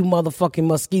are you, motherfucking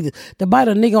mosquitoes? To bite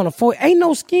a nigga on the forehead, ain't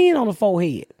no skin on the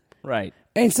forehead." Right.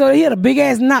 And so he had a big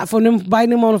ass knot for them biting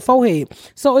them on the forehead.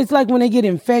 So it's like when they get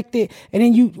infected, and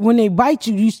then when they bite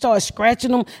you, you start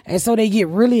scratching them, and so they get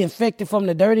really infected from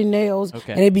the dirty nails,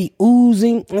 and they be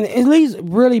oozing, and it leaves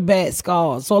really bad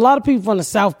scars. So a lot of people from the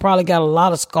South probably got a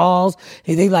lot of scars.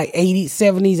 They like 80s,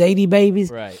 70s, 80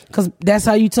 babies, right? Because that's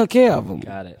how you took care of them.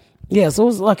 Got it. Yeah, so it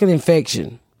was like an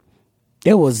infection.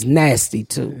 It was nasty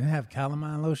too. They have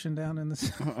calamine lotion down in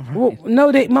the. Well,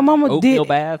 no, my mama Oatmeal did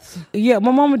baths. Yeah, my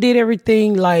mama did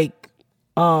everything like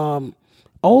old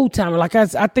time. Like I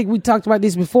think we talked about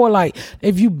this before. Like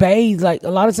if you bathe, like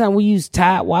a lot of time we use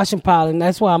Tide washing powder, and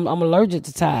that's why I'm allergic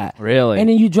to Tide. Really? And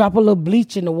then you drop a little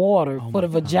bleach in the water for the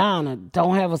vagina.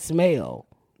 Don't have a smell.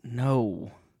 No,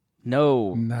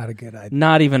 not a good idea.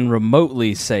 Not even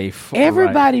remotely safe.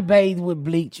 Everybody bathed with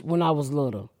bleach when I was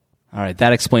little. All right,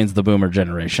 that explains the boomer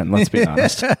generation. Let's be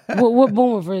honest. What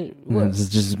boomer friend? It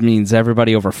just means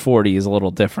everybody over 40 is a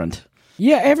little different.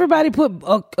 Yeah, everybody put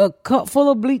a cup full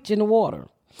of bleach in the water.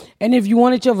 And if you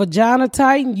wanted your vagina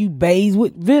tightened, you bathe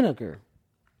with vinegar.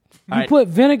 You put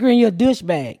vinegar in your dish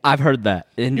bag. I've heard that.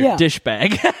 In your dish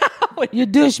bag. Your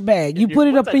dish bag. You put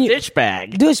it up in your dish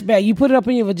bag. Dish bag. You put it up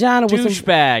in your vagina with douche some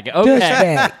bag. Okay. Dish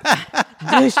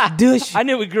bag. Dish. I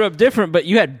knew we grew up different, but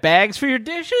you had bags for your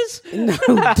dishes? No,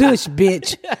 dish,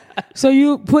 bitch. So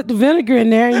you put the vinegar in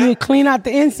there and you clean out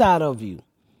the inside of you.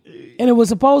 And it was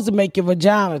supposed to make your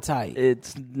vagina tight.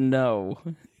 It's no.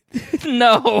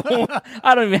 No,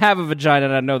 I don't even have a vagina,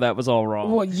 and I know that was all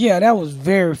wrong. Well, yeah, that was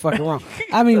very fucking wrong.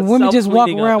 I mean, women just walk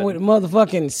around with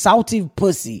motherfucking salty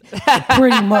pussy,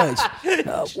 pretty much.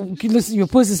 Listen, your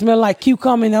pussy smell like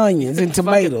cucumber and onions and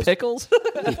tomatoes. Pickles?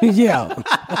 Yeah.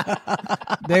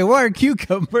 They were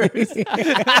cucumbers. You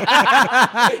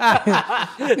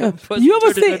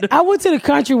ever see? I went to the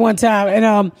country one time,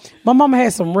 and my mama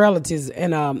had some relatives,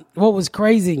 and what was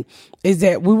crazy is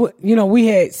that we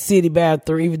had city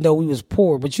bathroom, even though we was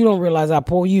poor, but you don't realize how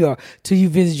poor you are till you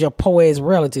visit your poor ass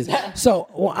relatives. So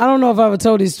I don't know if I ever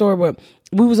told this story, but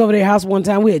we was over their house one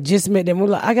time. We had just met them. We're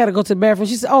like, I gotta go to the bathroom.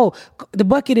 She said, "Oh, the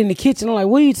bucket in the kitchen." I'm like,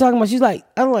 "What are you talking about?"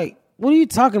 I'm like, "What are you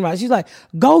talking about?" She's like,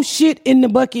 "Go shit in the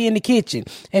bucket in the kitchen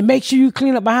and make sure you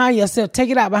clean up behind yourself. Take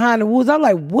it out behind the woods." I'm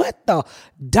like, "What the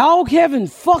dog heaven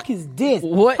fuck is this?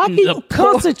 What How can you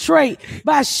concentrate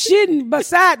by shitting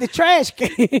beside the trash can?"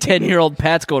 10-year-old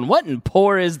Pat's going, "What in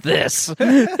poor is this?" Oh,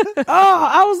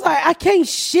 I was like, I can't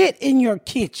shit in your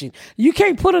kitchen. You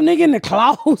can't put a nigga in the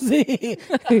closet.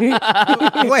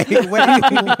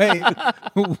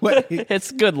 Wait.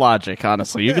 It's good logic,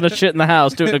 honestly. You're gonna shit in the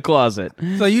house, do it in the closet.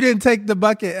 So you didn't take the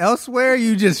bucket elsewhere?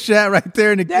 You just shat right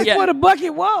there in the kitchen? That's what a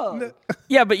bucket was.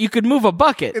 Yeah, but you could move a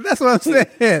bucket. That's what I'm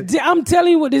saying. I'm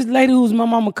telling you what this lady who's my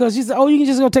mama cuz she said, "Oh, you can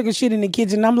just go take a shit in the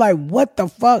kitchen." I'm like, "What the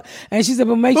fuck?" And she said,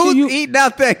 "But make sure you eating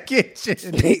out that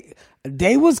kitchen."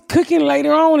 They was cooking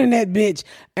later on in that bitch,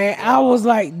 and I was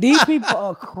like, "These people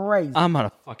are crazy." I'm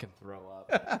gonna fucking throw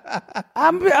up.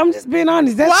 I'm just being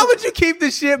honest. Why would you keep the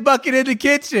shit bucket in the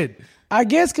kitchen? I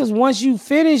guess because once you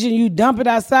finish and you dump it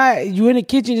outside, you in the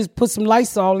kitchen, just put some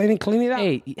Lysol in and clean it out.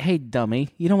 Hey, dummy!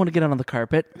 You don't want to get on the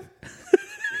carpet.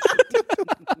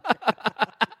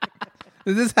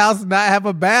 Does this house not have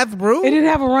a bathroom? It didn't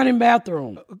have a running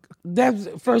bathroom. That's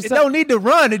first. It don't need to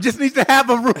run. It just needs to have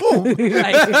a room.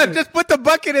 Just put the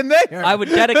bucket in there. I would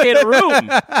dedicate a room.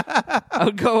 I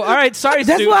would go, all right, sorry,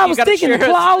 That's Stu, what I was thinking. The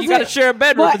closet. You got to share a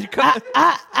bedroom But with your cousin.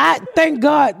 I thank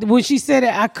God when she said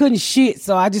that I couldn't shit,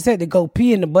 so I just had to go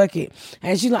pee in the bucket.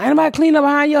 And she's like, "Anybody clean up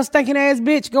behind your stinking ass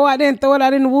bitch? Go out there and throw it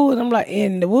out in the woods." I'm like,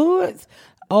 "In the woods?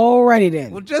 Alrighty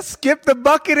then." Well, just skip the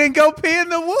bucket and go pee in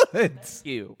the woods.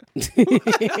 You.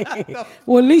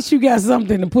 Well, at least you got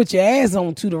something to put your ass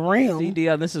on to the rim. See,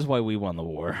 Dion, this is why we won the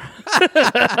war.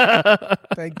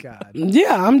 Thank God.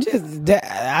 Yeah,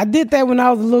 I did that when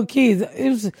I was a little kid.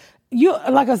 You,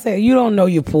 like I said, you don't know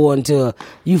you're poor until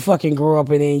you fucking grow up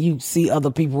and then you see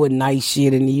other people with nice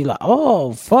shit and you like,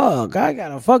 oh fuck, I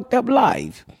got a fucked up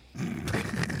life.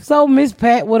 So Miss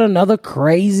Pat with another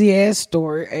crazy ass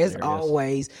story as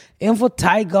always.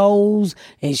 Infotychos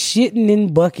and shitting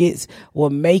in buckets will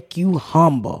make you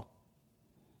humble.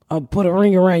 Put a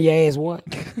ring around your ass. What?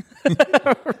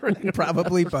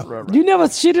 Probably both. You never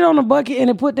shitted on a bucket and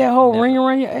then put that whole ring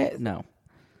around your ass? No.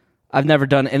 I've never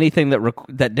done anything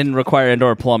that didn't require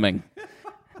indoor plumbing.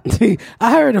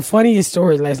 I heard the funniest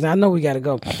story last night. I know we got to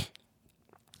go.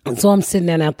 And so I'm sitting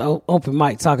down at the open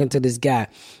mic talking to this guy.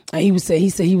 And he said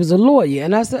he was a lawyer.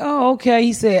 And I said, oh, okay.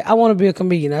 He said, I want to be a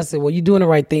comedian. I said, well, you're doing the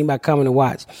right thing by coming to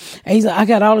watch. And he's like, I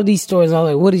got all of these stories. I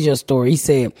was like, what is your story? He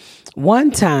said,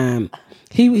 one time...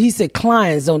 He said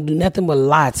clients don't do nothing but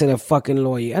lie to their fucking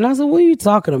lawyer. And I said, what are you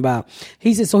talking about?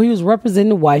 He said, so he was representing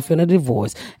the wife in a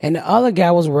divorce. And the other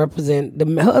guy was representing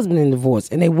the husband in divorce.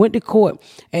 And they went to court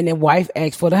and the wife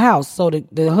asked for the house. So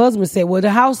the husband said, well,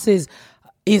 the house is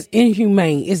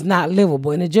inhumane. It's not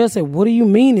livable. And the judge said, what do you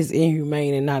mean it's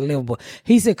inhumane and not livable?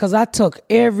 He said, because I took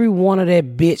every one of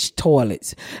that bitch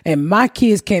toilets and my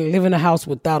kids can't live in a house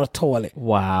without a toilet.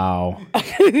 Wow.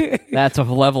 That's a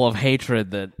level of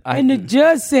hatred that And the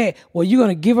judge said, well, you're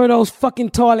going to give her those fucking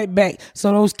toilet back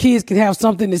so those kids can have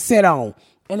something to sit on.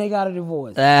 And they got a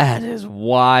divorce. That is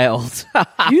wild.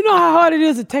 You know how hard it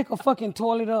is to take a fucking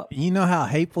toilet up? You know how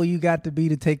hateful you got to be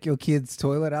to take your kid's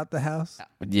toilet out the house?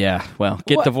 Yeah, well,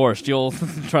 get divorced. You'll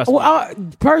trust me.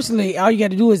 Personally, all you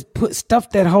got to do is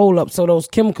stuff that hole up so those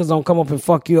chemicals don't come up and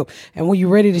fuck you up. And when you're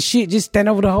ready to shit, just stand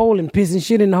over the hole and piss and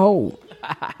shit in the hole.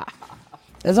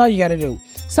 That's all you got to do.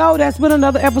 So that's been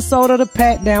another episode of The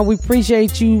Pat Down. We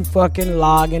appreciate you fucking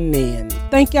logging in.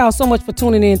 Thank y'all so much for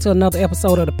tuning in to another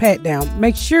episode of The Pat Down.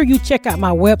 Make sure you check out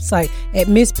my website at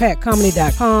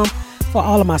misspatcomedy.com for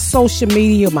all of my social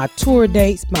media, my tour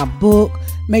dates, my book.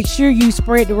 Make sure you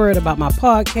spread the word about my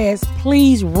podcast.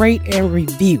 Please rate and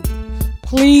review.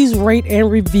 Please rate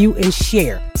and review and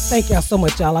share. Thank y'all so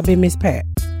much, y'all. I've been Miss Pat.